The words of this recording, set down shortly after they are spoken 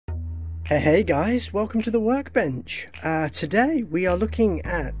Hey guys, welcome to the workbench. Today we are looking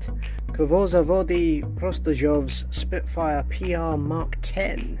at Kovozavody Prostejov's Spitfire PR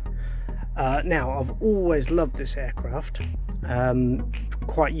Mk.X. Now, I've always loved this aircraft.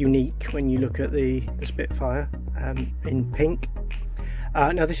 Quite unique when you look at the Spitfire in pink.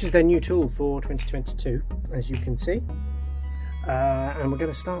 Now this is their new tool for 2022, as you can see. And we're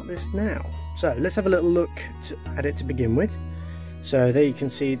going to start this now. So let's have a little look at it to begin with. So there you can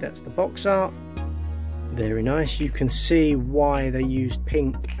see that's the box art. Very nice. You can see why they used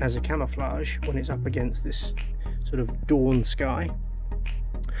pink as a camouflage when it's up against this sort of dawn sky.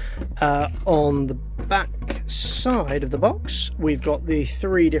 On the back side of the box we've got the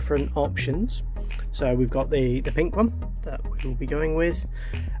three different options. So we've got the pink one that we will be going with.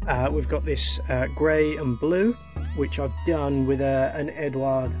 We've got this grey and blue, which I've done with an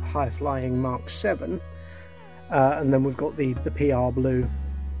Eduard high flying Mark 7. And then we've got the PR blue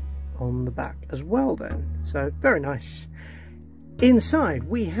on the back as well then. So very nice. Inside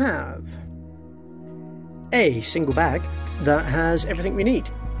we have a single bag that has everything we need.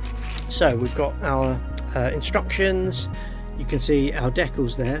 So we've got our instructions. You can see our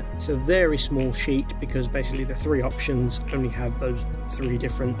decals there. It's a very small sheet because basically the three options only have those three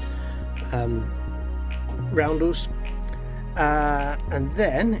different roundels. And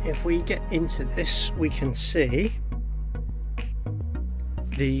then if we get into this, we can see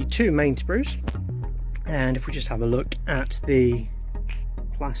the two main sprues, and if we just have a look at the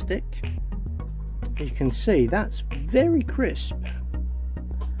plastic, you can see that's very crisp.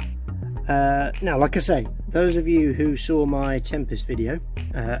 Now, like I say, those of you who saw my Tempest video,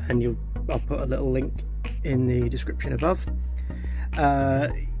 and I'll put a little link in the description above,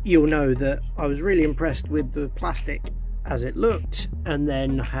 you'll know that I was really impressed with the plastic as it looked, and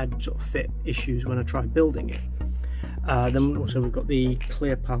then had sort of fit issues when I tried building it. Then also we've got the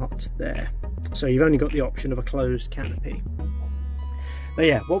clear part there, so you've only got the option of a closed canopy. But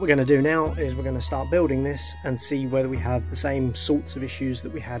yeah, what we're going to do now is we're going to start building this and see whether we have the same sorts of issues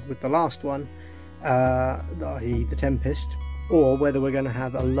that we had with the last one, i.e. the Tempest, or whether we're going to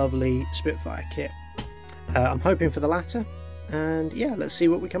have a lovely Spitfire kit. I'm hoping for the latter, and yeah, let's see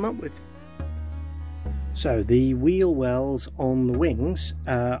what we come up with. So the wheel wells on the wings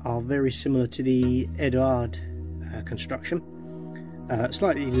are very similar to the Eduard construction.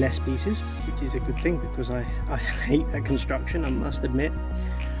 Slightly less pieces, which is a good thing because I hate that construction, I must admit.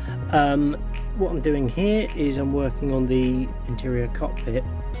 What I'm doing here is I'm working on the interior cockpit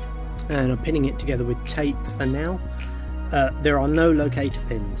and I'm pinning it together with tape for now. There are no locator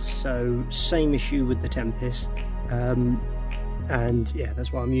pins, so same issue with the Tempest, and yeah,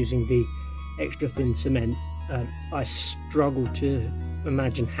 that's why I'm using the extra thin cement. I struggle to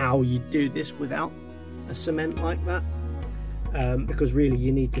imagine how you do this without a cement like that, because really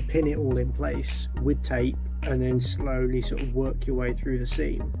you need to pin it all in place with tape and then slowly sort of work your way through the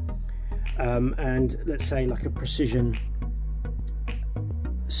seam. And let's say like a precision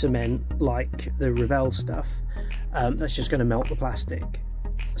cement like the Revell stuff, that's just going to melt the plastic.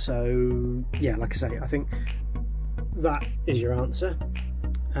 So yeah, like I say, I think that is your answer.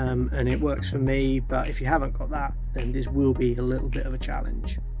 And it works for me, but if you haven't got that, then this will be a little bit of a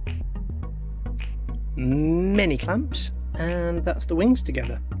challenge. Many clamps, and that's the wings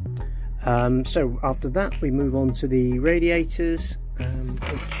together. So after that we move on to the radiators,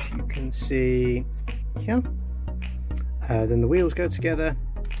 which you can see here. Then the wheels go together,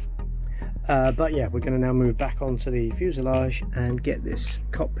 but yeah, we're going to now move back onto the fuselage and get this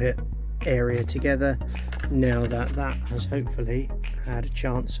cockpit area together now that that has hopefully had a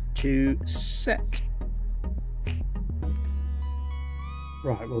chance to set.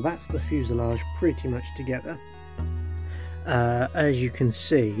 Right, well that's the fuselage pretty much together. As you can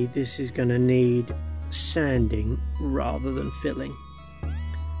see, this is going to need sanding rather than filling.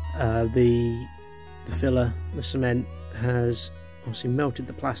 The filler, the cement, has obviously melted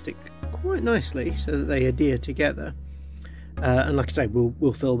the plastic quite nicely so that they adhere together. And like I say,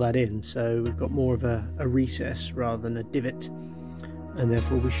 we'll fill that in, so we've got more of a recess rather than a divot, and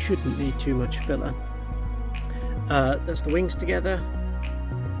therefore we shouldn't need too much filler. That's the wings together,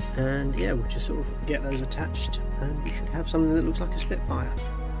 and yeah, we'll just sort of get those attached and we should have something that looks like a Spitfire.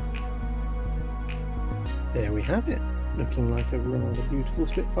 There we have it, looking like a rather beautiful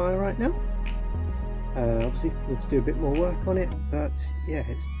Spitfire right now. Obviously let's do a bit more work on it, but yeah,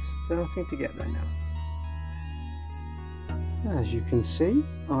 it's starting to get there now. As you can see,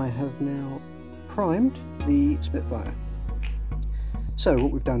 I have now primed the Spitfire. So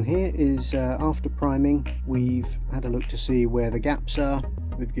what we've done here is, after priming, we've had a look to see where the gaps are.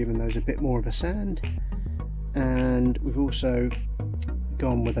 We've given those a bit more of a sand, and we've also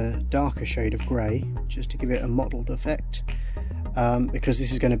gone with a darker shade of grey just to give it a mottled effect, because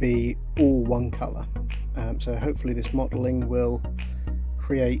this is going to be all one colour. So hopefully this modelling will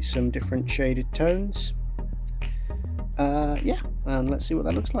create some different shaded tones. Yeah, and let's see what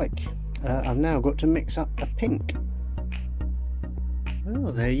that looks like. I've now got to mix up a pink. Oh,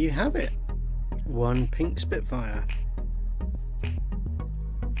 there you have it. One pink Spitfire.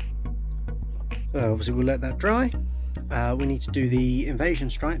 So obviously we'll let that dry. We need to do the invasion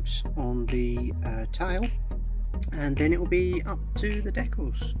stripes on the tail, and then it will be up to the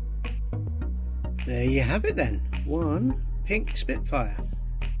decals. There you have it then, one pink Spitfire.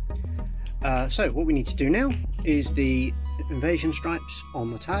 So what we need to do now is the invasion stripes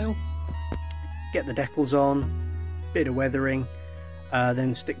on the tail, get the decals on, bit of weathering,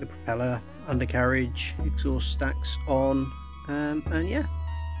 then stick the propeller, undercarriage, exhaust stacks on, and yeah,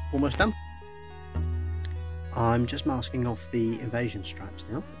 almost done. I'm just masking off the invasion stripes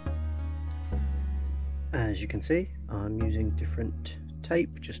now. As you can see, I'm using different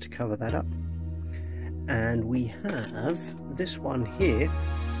tape just to cover that up. And we have this one here,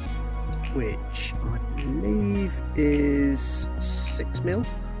 which I believe is 6mm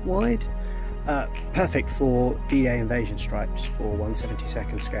wide. Perfect for D-Day invasion stripes for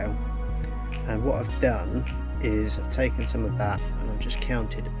 1/72 scale. And what I've done is I've taken some of that and I've just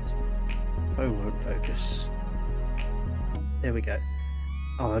counted. The phone won't focus. There we go.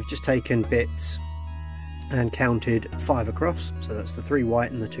 I've just taken bits and counted 5 across, so that's the 3 white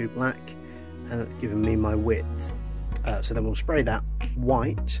and the 2 black, and that's given me my width. So then we'll spray that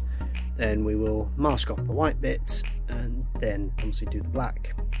white, then we will mask off the white bits, and then obviously do the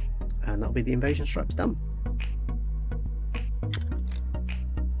black, and that'll be the invasion stripes done.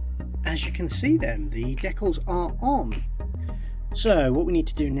 As you can see then, the decals are on. So what we need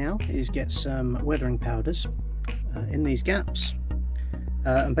to do now is get some weathering powders in these gaps,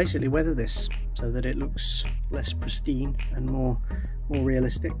 and basically weather this so that it looks less pristine and more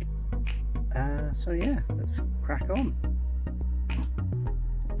realistic. So yeah, let's crack on.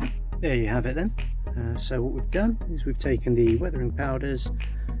 There you have it then. So what we've done is we've taken the weathering powders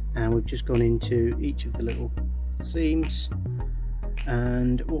and we've just gone into each of the little seams,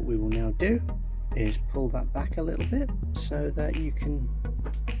 and what we will now do is pull that back a little bit so that you can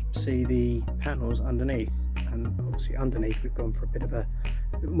see the panels underneath. And obviously underneath we've gone for a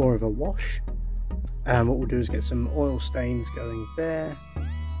bit more of a wash, and what we'll do is get some oil stains going there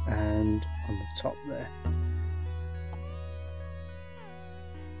and on the top there.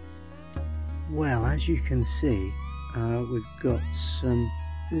 Well, as you can see, we've got some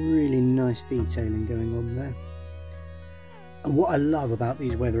really nice detailing going on there. And what I love about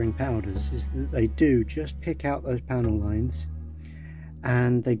these weathering powders is that they do just pick out those panel lines,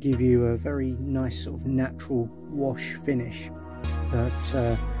 and they give you a very nice sort of natural wash finish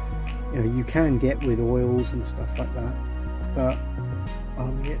that you can get with oils and stuff like that, but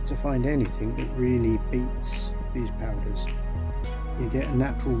I'm yet to find anything that really beats these powders. You get a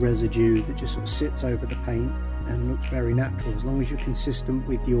natural residue that just sort of sits over the paint and looks very natural, as long as you're consistent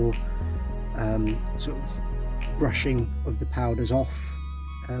with your sort of brushing of the powders off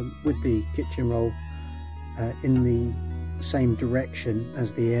with the kitchen roll in the same direction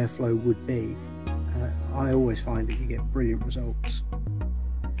as the airflow would be. I always find that you get brilliant results.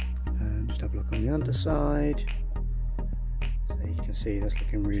 Just have a look on the underside. So you can see that's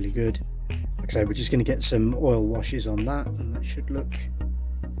looking really good. Like I say, we're just going to get some oil washes on that, and that should look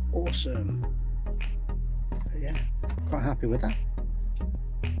awesome. But yeah, quite happy with that.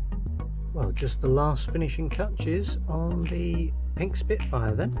 Well, just the last finishing touches on the pink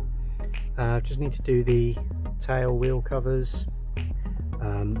Spitfire then. Just need to do the tail wheel covers,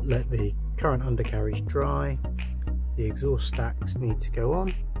 let the current undercarriage dry, the exhaust stacks need to go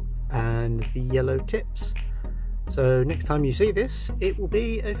on, and the yellow tips. So next time you see this, it will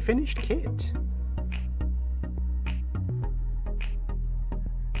be a finished kit.